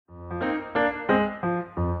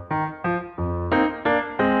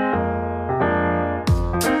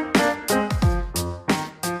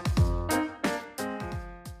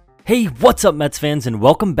Hey, what's up, Mets fans, and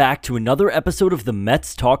welcome back to another episode of the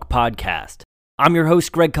Mets Talk Podcast. I'm your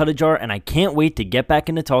host, Greg Cuttajar, and I can't wait to get back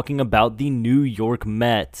into talking about the New York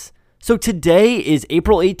Mets. So today is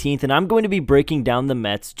April 18th, and I'm going to be breaking down the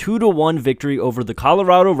Mets' 2-1 victory over the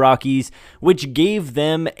Colorado Rockies, which gave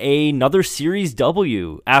them another series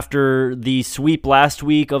W after the sweep last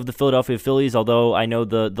week of the Philadelphia Phillies, although I know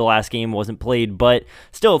the last game wasn't played, but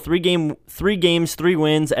still, three games, 3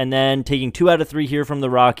 wins, and then taking 2 out of 3 here from the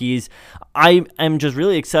Rockies. I am just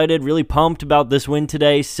really excited, really pumped about this win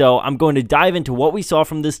today, so I'm going to dive into what we saw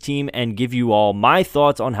from this team and give you all my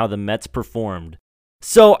thoughts on how the Mets performed.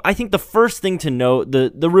 So I think the first thing to note,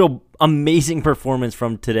 the real amazing performance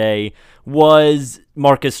from today was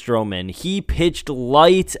Marcus Stroman. He pitched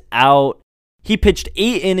lights out. He pitched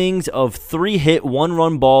 8 innings of 3-hit,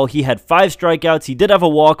 1-run ball. He had 5 strikeouts. He did have a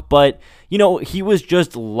walk, but, he was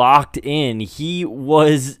just locked in. He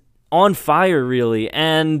was on fire, really,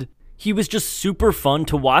 and he was just super fun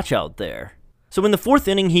to watch out there. So in the 4th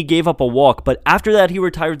inning, he gave up a walk, but after that, he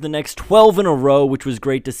retired the next 12 in a row, which was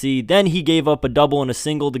great to see. Then he gave up a double and a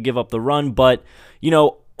single to give up the run, but,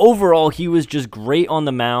 overall, he was just great on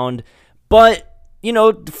the mound. But,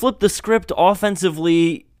 to flip the script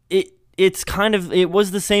offensively, it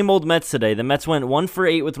was the same old Mets today. The Mets went 1 for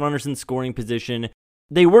 8 with runners in scoring position.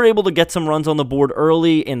 They were able to get some runs on the board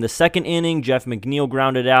early. In the 2nd inning, Jeff McNeil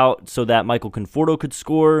grounded out so that Michael Conforto could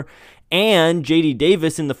score. And J.D.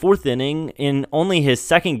 Davis in the 4th inning, in only his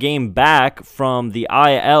 2nd game back from the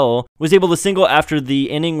IL, was able to single after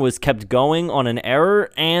the inning was kept going on an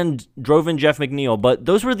error and drove in Jeff McNeil. But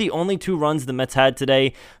those were the only 2 runs the Mets had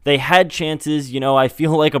today. They had chances. I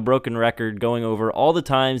feel like a broken record going over all the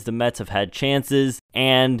times the Mets have had chances,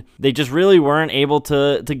 and they just really weren't able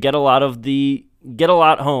to get a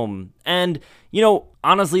lot home. And,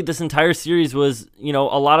 honestly, this entire series was, a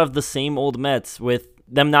lot of the same old Mets, with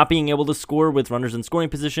them not being able to score with runners in scoring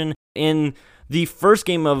position. In the first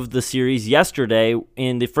game of the series yesterday,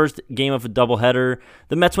 in the first game of a doubleheader,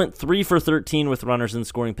 the Mets went 3 for 13 with runners in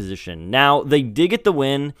scoring position. Now, they did get the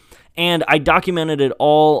win, and I documented it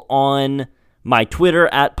all on my Twitter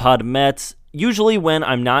at PodMets. Usually when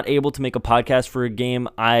I'm not able to make a podcast for a game,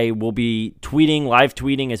 I will be live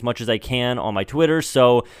tweeting as much as I can on my Twitter,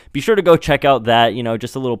 so be sure to go check out that,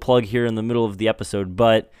 just a little plug here in the middle of the episode.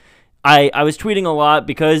 But I was tweeting a lot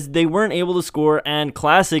because they weren't able to score, and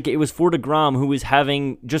classic, it was for DeGrom, who was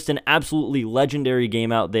having just an absolutely legendary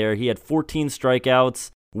game out there. He had 14 strikeouts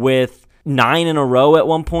with 9 in a row at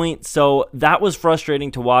one point, so that was frustrating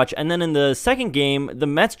to watch. And then in the second game, the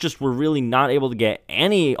Mets just were really not able to get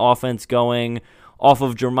any offense going off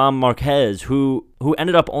of German Marquez, who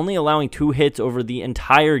ended up only allowing 2 hits over the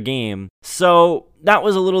entire game. So that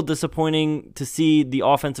was a little disappointing to see the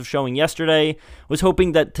offensive showing yesterday. Was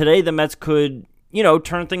hoping that today the Mets could,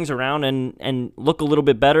 turn things around and look a little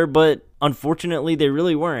bit better, but unfortunately they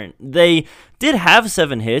really weren't. They did have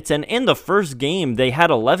 7 hits, and in the first game they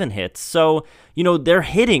had 11 hits. So, they're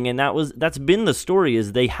hitting, and that's been the story,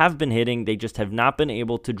 is they have been hitting, they just have not been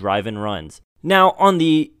able to drive in runs. Now, on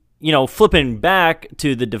the flipping back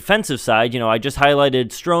to the defensive side, I just highlighted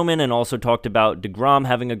Stroman and also talked about DeGrom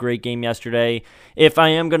having a great game yesterday. If I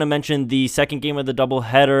am going to mention the second game of the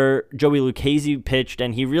doubleheader, Joey Lucchesi pitched,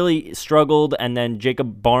 and he really struggled, and then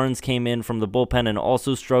Jacob Barnes came in from the bullpen and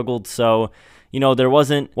also struggled. So, there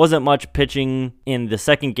wasn't much pitching in the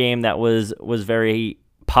second game that was very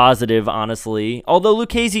positive, honestly. Although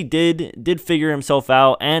Lucchesi did figure himself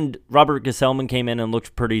out, and Robert Gesellman came in and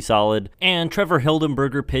looked pretty solid, and Trevor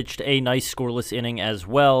Hildenberger pitched a nice scoreless inning as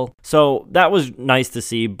well. So that was nice to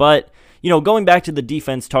see. But going back to the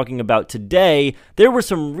defense, talking about today, there were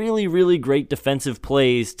some really, really great defensive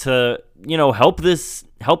plays to help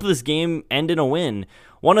this game end in a win.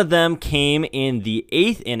 One of them came in the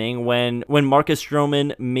 8th inning when Marcus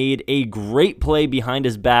Stroman made a great play behind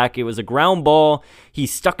his back. It was a ground ball. He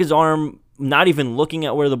stuck his arm, not even looking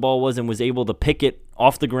at where the ball was, and was able to pick it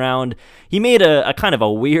off the ground. He made a kind of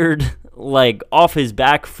a weird, off his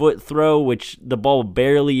back foot throw, which the ball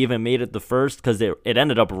barely even made it the first because it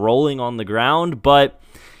ended up rolling on the ground. But,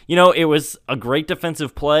 it was a great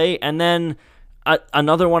defensive play. And then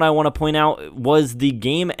another one I want to point out was the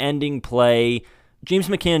game-ending play. James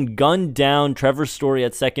McCann gunned down Trevor Story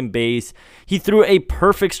at second base. He threw a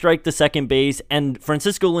perfect strike to second base, and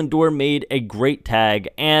Francisco Lindor made a great tag.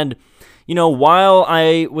 And, while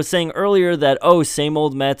I was saying earlier that, same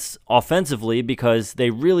old Mets offensively, because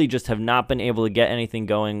they really just have not been able to get anything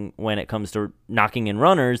going when it comes to knocking in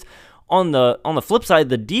runners, on the flip side,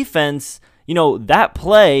 the defense, that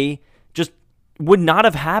play just would not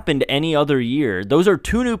have happened any other year. Those are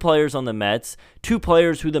two new players on the Mets, two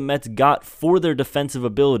players who the Mets got for their defensive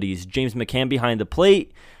abilities, James McCann behind the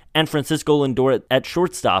plate and Francisco Lindor at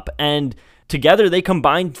shortstop. And together they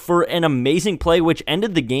combined for an amazing play which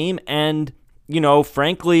ended the game and,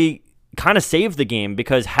 frankly, kind of saved the game,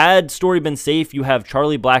 because had Story been safe, you have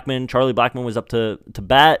Charlie Blackmon. Charlie Blackmon was up to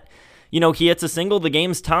bat. He hits a single, the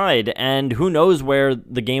game's tied, and who knows where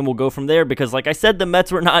the game will go from there, because like I said, the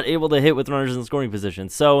Mets were not able to hit with runners in scoring position.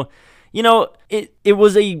 So, it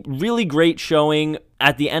was a really great showing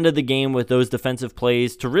at the end of the game with those defensive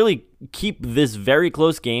plays to really keep this very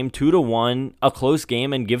close game 2-1, a close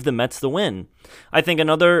game, and give the Mets the win. I think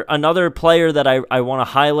another player that I want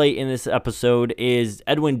to highlight in this episode is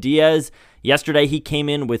Edwin Diaz. Yesterday, he came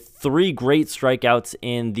in with 3 great strikeouts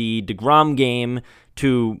in the DeGrom game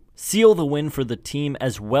to seal the win for the team,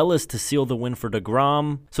 as well as to seal the win for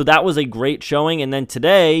DeGrom. So that was a great showing. And then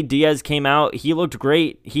today, Diaz came out. He looked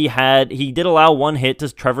great. He did allow 1 hit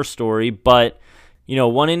to Trevor Story, but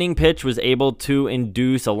 1 inning pitch was able to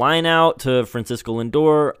induce a line out to Francisco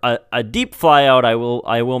Lindor, a deep fly out, I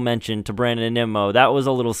will mention, to Brandon Nimmo. That was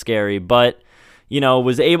a little scary, but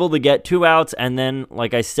was able to get 2 outs, and then,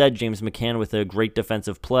 like I said, James McCann with a great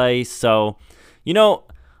defensive play. So,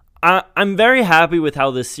 I'm very happy with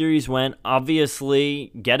how this series went.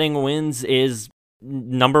 Obviously, getting wins is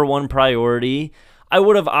number 1 priority. I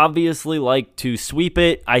would have obviously liked to sweep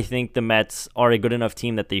it. I think the Mets are a good enough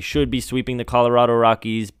team that they should be sweeping the Colorado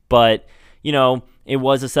Rockies, but, it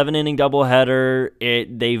was a 7-inning doubleheader.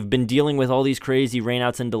 They've been dealing with all these crazy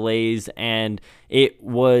rainouts and delays, and it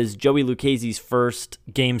was Joey Lucchese's first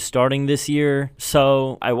game starting this year,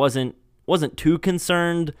 so I wasn't too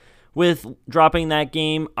concerned with dropping that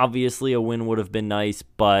game. Obviously, a win would have been nice,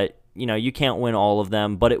 but, you can't win all of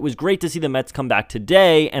them. But it was great to see the Mets come back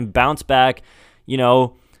today and bounce back.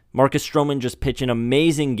 Marcus Stroman just pitched an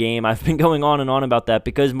amazing game. I've been going on and on about that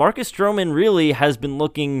because Marcus Stroman really has been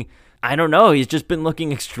looking, he's just been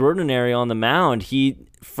looking extraordinary on the mound.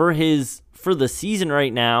 For the season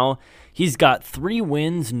right now, he's got 3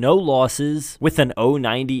 wins, no losses, with an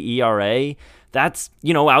 0.90 ERA. That's,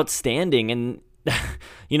 outstanding. And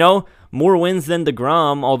more wins than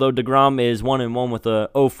DeGrom, although DeGrom is 1-1 with a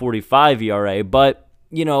 0.45 ERA. But,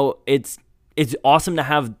 it's awesome to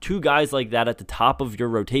have 2 guys like that at the top of your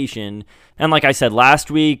rotation. And like I said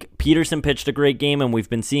last week, Peterson pitched a great game, and we've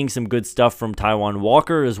been seeing some good stuff from Taijuan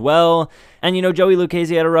Walker as well. And, Joey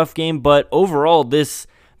Lucchese had a rough game, but overall, this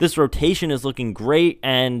rotation is looking great.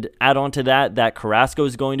 And add on to that Carrasco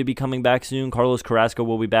is going to be coming back soon. Carlos Carrasco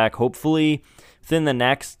will be back, hopefully, within the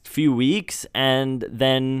next few weeks. And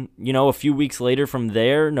then, a few weeks later from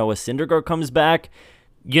there, Noah Syndergaard comes back.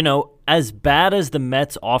 As bad as the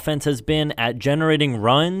Mets offense has been at generating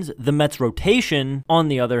runs, the Mets rotation, on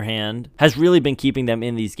the other hand, has really been keeping them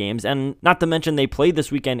in these games. And not to mention, they played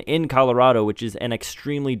this weekend in Colorado, which is an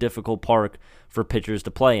extremely difficult park for pitchers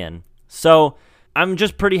to play in. So I'm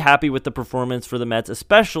just pretty happy with the performance for the Mets,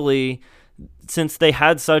 especially since they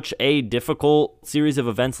had such a difficult series of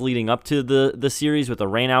events leading up to the series, with a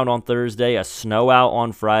rain out on Thursday, a snow out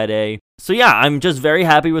on Friday. So yeah, I'm just very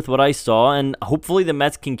happy with what I saw, and hopefully the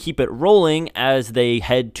Mets can keep it rolling as they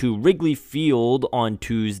head to Wrigley Field on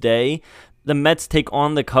Tuesday. The Mets take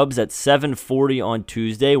on the Cubs at 7:40 on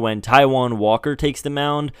Tuesday when Taijuan Walker takes the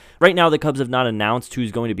mound. Right now, the Cubs have not announced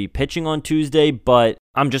who's going to be pitching on Tuesday, but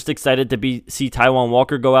I'm just excited to see Taijuan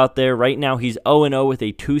Walker go out there. Right now, he's 0-0 with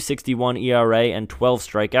a 2.61 ERA and 12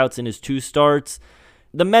 strikeouts in his 2 starts.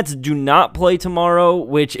 The Mets do not play tomorrow,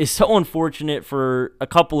 which is so unfortunate for a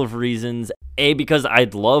couple of reasons. A, because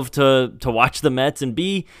I'd love to watch the Mets, and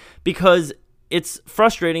B, because it's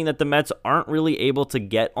frustrating that the Mets aren't really able to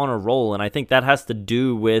get on a roll, and I think that has to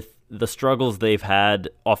do with the struggles they've had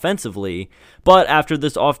offensively. But after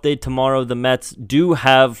this off day tomorrow, the Mets do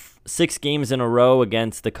have 6 games in a row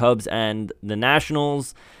against the Cubs and the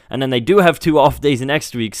Nationals, and then they do have 2 off days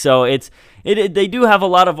next week. So they do have a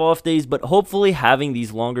lot of off days, but hopefully having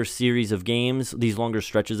these longer series of games, these longer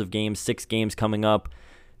stretches of games, 6 games coming up,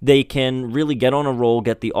 they can really get on a roll,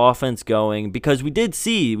 get the offense going, because we did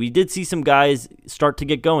see some guys start to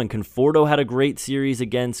get going. Conforto had a great series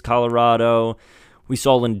against Colorado. We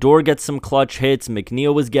saw Lindor get some clutch hits.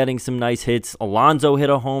 McNeil was getting some nice hits. Alonso hit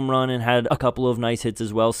a home run and had a couple of nice hits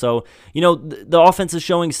as well. So, the offense is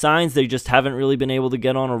showing signs. They just haven't really been able to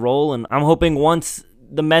get on a roll, and I'm hoping once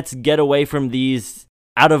the Mets get away from these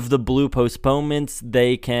out-of-the-blue postponements,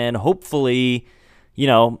 they can hopefully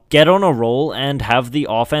get on a roll and have the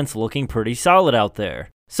offense looking pretty solid out there.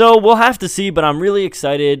 So we'll have to see, but I'm really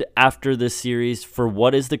excited after this series for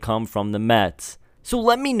what is to come from the Mets. So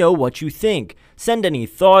let me know what you think. Send any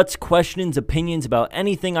thoughts, questions, opinions about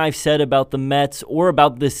anything I've said about the Mets or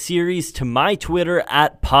about this series to my Twitter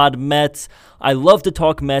at PodMets. I love to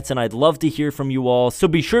talk Mets and I'd love to hear from you all, so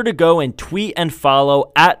be sure to go and tweet and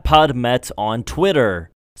follow at PodMets on Twitter.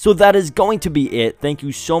 So that is going to be it. Thank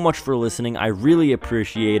you so much for listening. I really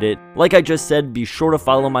appreciate it. Like I just said, be sure to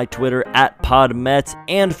follow my Twitter at PodMets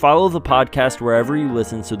and follow the podcast wherever you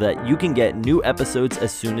listen so that you can get new episodes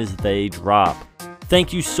as soon as they drop.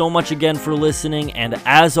 Thank you so much again for listening, and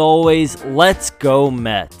as always, let's go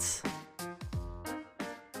Mets!